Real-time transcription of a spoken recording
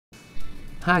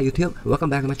Hi YouTube, welcome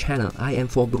back to my channel. I am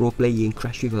 4Bro playing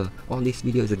Crash River. On this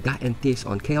video is a guide and tips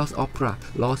on Chaos Opera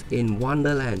Lost in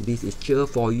Wonderland. This is Cheer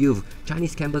for Youth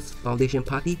Chinese Campus Foundation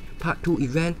Party Part 2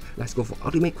 event. Let's go for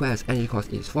Ultimate Quest. Energy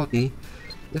cost is 40.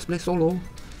 Let's play solo.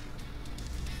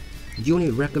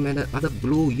 Unit recommended other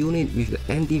blue unit with the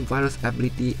antivirus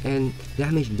ability and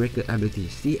damage breaker ability.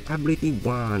 See ability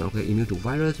 1, okay, immune to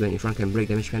virus when in front can break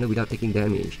damage panel without taking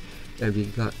damage. And we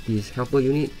got this helper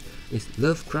unit. It's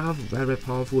Lovecraft, very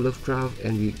powerful Lovecraft,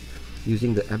 and we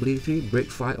using the ability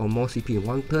break 5 or more CP in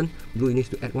one turn. Blue units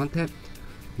to add 1 tap.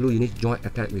 Blue units join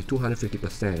attack with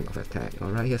 250% of attack.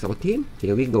 Alright, here's our team.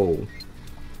 Here we go.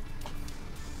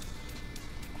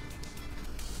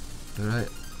 Alright,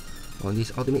 on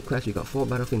this ultimate quest we got 4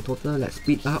 battlefield in total. Let's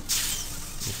speed up.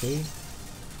 Okay,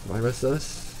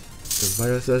 viruses. The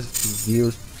viruses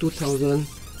deals 2000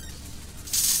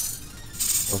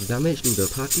 of damage to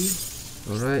the party.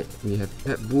 Alright, we have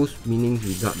pet boost, meaning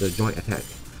we got the joint attack.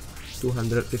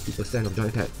 250% of joint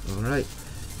attack. Alright.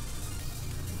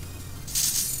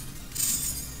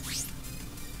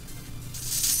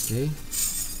 Okay.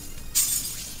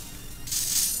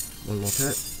 One more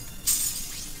tap.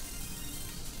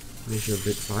 Make sure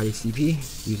break 5 CP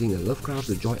using the Lovecraft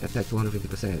to joint attack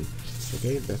 250%.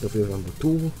 Okay, battlefield number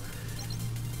 2.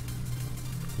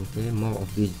 Okay, more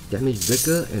of the damage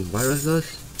breaker and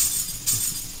viruses.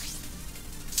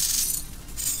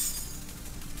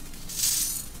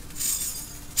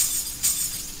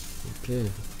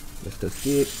 Okay, let's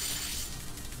skip.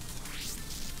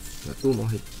 Got 2 more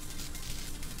hit.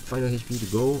 Final HP to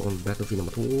go on battlefield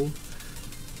number 2.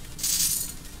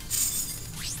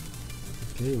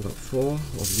 Okay, we got 4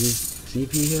 of these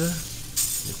CP here.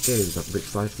 Okay, we got break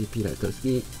 5 CP, let's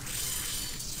skip.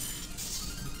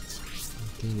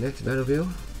 Okay, next battlefield.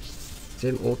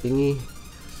 Same old thingy.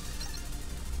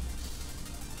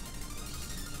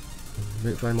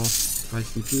 Break 5 more 5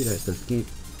 CP, let's skip.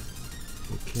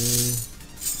 Okay.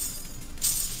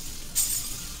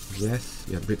 Yes,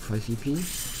 we have break 5 CP.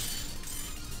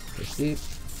 Escape.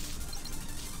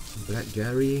 Black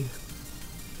Jerry.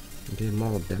 Okay,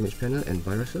 more damage panel and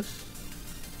viruses.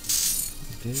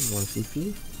 Okay, 1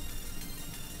 CP.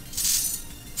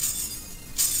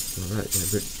 Alright, we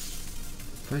have break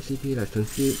 5 CP, let's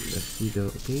skip. Let's see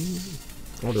the okay.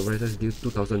 All the viruses deal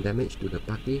 2000 damage to the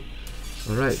party.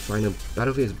 Alright, final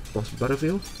battlefield is boss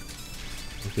battlefield.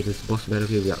 Okay, this boss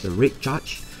battlefield we got the red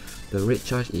charge. The red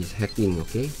charge is hacking,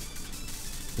 okay.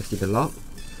 Let's see the log.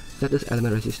 Status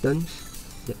element resistance.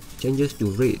 Yeah, changes to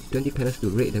red. 20 panels to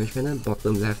red damage panel.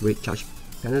 Bottom left red charge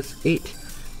panels 8.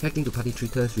 Hacking to party 3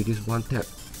 turns, reduce 1 tap.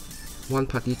 1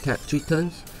 party tap 3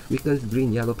 turns. Weakens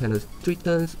green yellow panels 3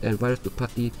 turns. And virus to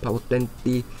party power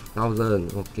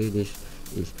 20,000. Okay, this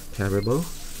is terrible.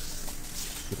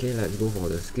 Okay, let's go for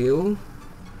the skill.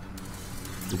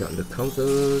 We got the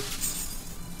counters.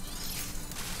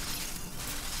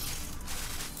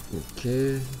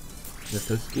 Okay,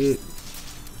 let's skip.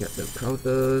 Get the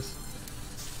counters.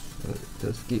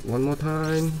 Let's skip one more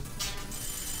time.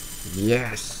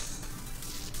 Yes,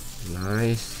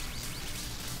 nice.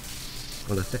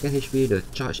 On the second HP, the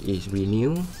charge is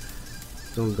renewed,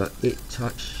 so we got 8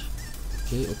 charge.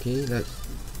 Okay, let's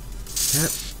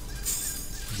tap.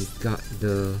 We got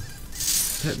the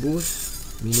tap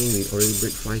boost, meaning we already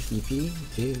break 5 CP.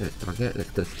 Okay, let's target.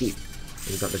 Let's skip.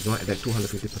 We got the joint attack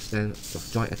 250% of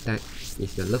joint attack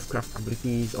is the Lovecraft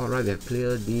abilities. Alright, we have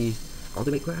cleared this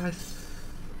ultimate quest.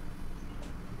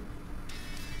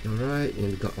 Alright, and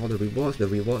we got all the rewards. The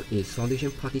reward is Foundation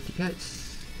Party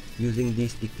tickets. Using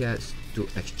these tickets to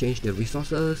exchange the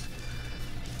resources.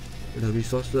 The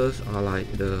resources are like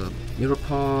the Mirror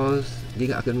Paws,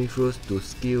 Giga Academy Fruits to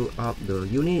skill up the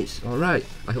units. Alright,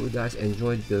 I hope you guys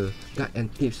enjoyed the guide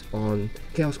and tips on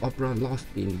Chaos Opera Lost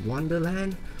in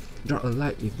Wonderland. Drop a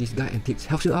like if this guide and tips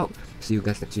helps you out. See you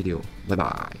guys next video. Bye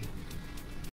bye.